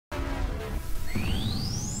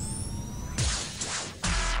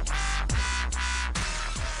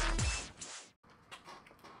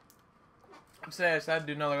Today I decided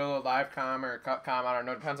to do another little live com or cut com. I don't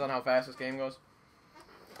know. Depends on how fast this game goes.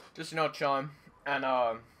 Just, you know, chilling. And,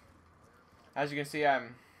 as you can see,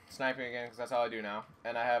 I'm sniping again because that's all I do now.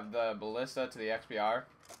 And I have the ballista to the XPR.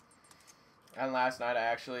 And last night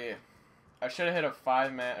I should have hit a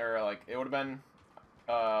 5-man, or like, it would have been,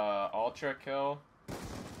 ultra kill,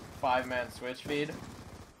 5-man switch feed.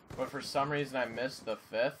 But for some reason I missed the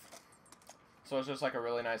 5th. So it's just like a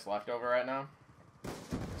really nice leftover right now.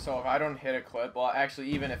 So if I don't hit a clip, well, actually,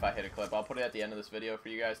 even if I hit a clip, I'll put it at the end of this video for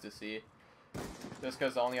you guys to see. Just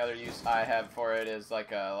because the only other use I have for it is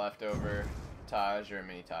like a leftover Taj or a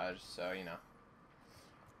mini Taj, so, you know.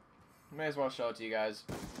 May as well show it to you guys.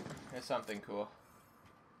 It's something cool.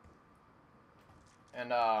 And,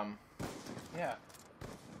 yeah.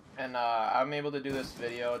 And, I'm able to do this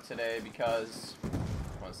video today because...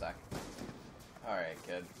 One sec. Alright,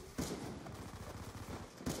 kid.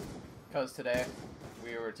 Because today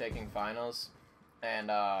we were taking finals, and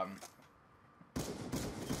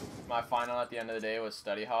my final at the end of the day was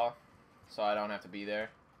study hall, so I don't have to be there.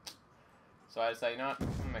 So I decided, you know what, I'm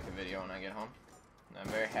gonna make a video when I get home. And I'm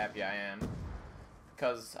very happy I am,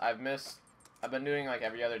 because I've been doing like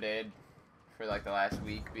every other day for like the last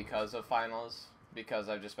week because of finals, because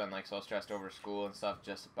I've just been like so stressed over school and stuff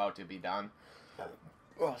just about to be done.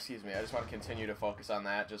 Oh, excuse me, I just want to continue to focus on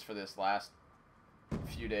that just for this last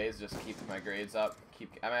few days, just keep my grades up.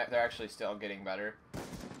 They're actually still getting better.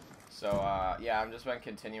 So yeah, I've just been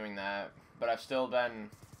continuing that, but I've still been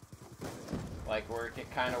like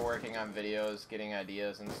kind of working on videos, getting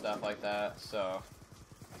ideas and stuff like that. So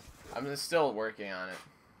I'm still working on it.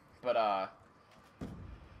 But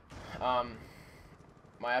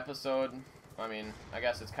my episode, I mean, I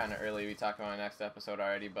guess it's kind of early. We talked about my next episode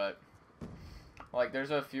already, but like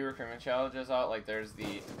there's a few recruitment challenges out. Like there's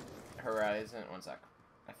the Horizon, one sec.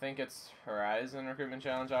 I think it's Horizon recruitment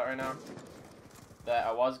challenge out right now that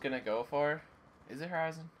I was gonna go for. Is it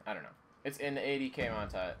Horizon? I don't know. It's in the 80k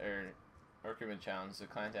montage or recruitment challenge. The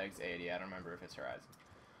clan tag's 80. I don't remember if it's Horizon.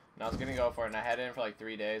 And I was gonna go for it, and I had it in for like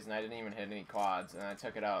 3 days, and I didn't even hit any quads. And I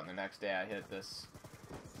took it out, and the next day I hit this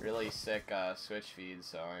really sick switch feed.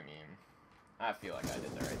 So I mean, I feel like I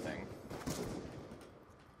did the right thing.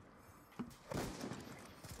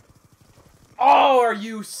 Oh, are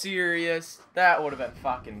you serious? That would have been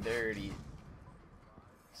fucking dirty.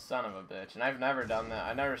 Son of a bitch. And I've never done that.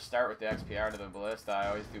 I never start with the XPR to the ballista. I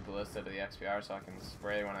always do ballista to the XPR so I can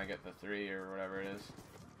spray when I get the 3 or whatever it is.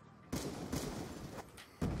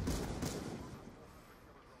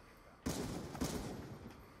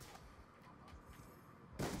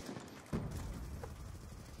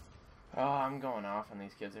 Oh, I'm going off on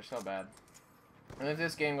these kids. They're so bad. And if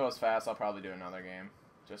this game goes fast, I'll probably do another game.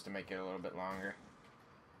 Just to make it a little bit longer.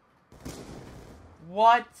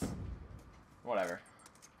 What? Whatever.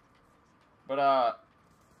 But,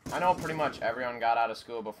 I know pretty much everyone got out of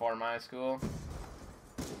school before my school.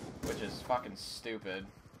 Which is fucking stupid.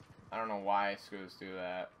 I don't know why schools do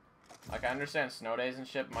that. Like, I understand snow days and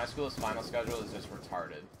shit, but my school's final schedule is just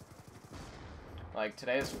retarded. Like,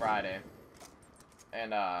 today is Friday.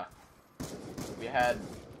 And, we had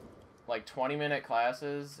like 20-minute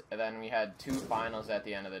classes, and then we had 2 finals at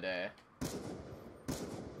the end of the day.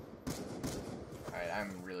 Alright,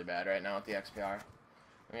 I'm really bad right now with the XPR.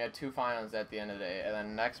 And we had 2 finals at the end of the day, and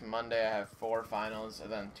then next Monday I have 4 finals,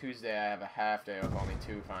 and then Tuesday I have a half day with only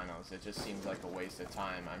 2 finals. It just seems like a waste of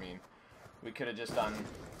time. I mean, we could have just done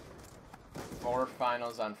 4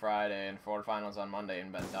 finals on Friday and 4 finals on Monday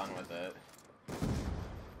and been done with it.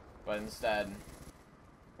 But instead,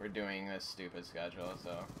 we're doing this stupid schedule,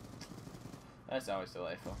 so that's always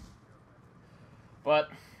delightful. But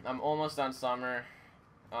I'm almost on summer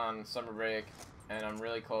break, and I'm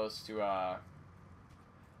really close to I'm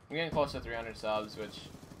getting close to 300 subs, which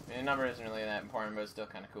I mean, the number isn't really that important, but it's still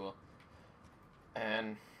kind of cool.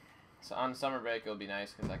 And so on summer break it'll be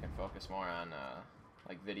nice because I can focus more on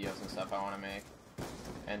like videos and stuff I want to make,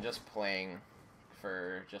 and just playing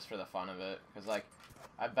just for the fun of it. Because like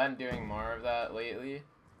I've been doing more of that lately,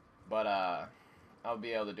 but I'll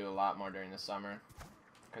be able to do a lot more during the summer,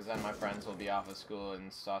 because then my friends will be off of school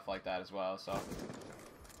and stuff like that as well, so.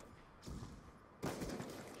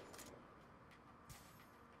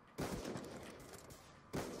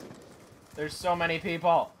 There's so many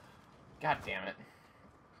people! God damn it.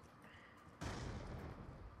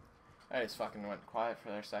 I just fucking went quiet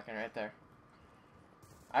for a second right there.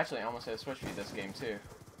 I actually almost hit a switch feed this game too,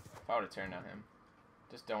 if I would have turned on him.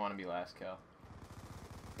 Just don't want to be last kill.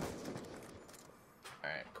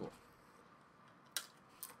 Alright, cool.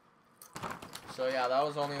 So yeah, that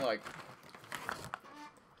was only like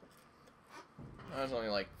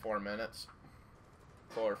 4 minutes.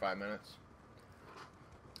 4 or 5 minutes.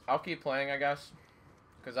 I'll keep playing, I guess,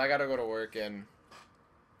 because I gotta go to work in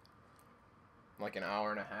like an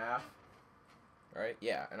hour and a half, right?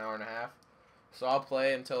 Yeah, an hour and a half. So I'll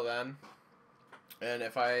play until then, and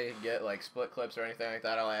if I get like split clips or anything like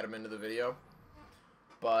that, I'll add them into the video.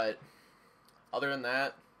 But other than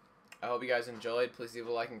that, I hope you guys enjoyed. Please leave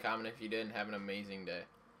a like and comment if you did, and have an amazing day.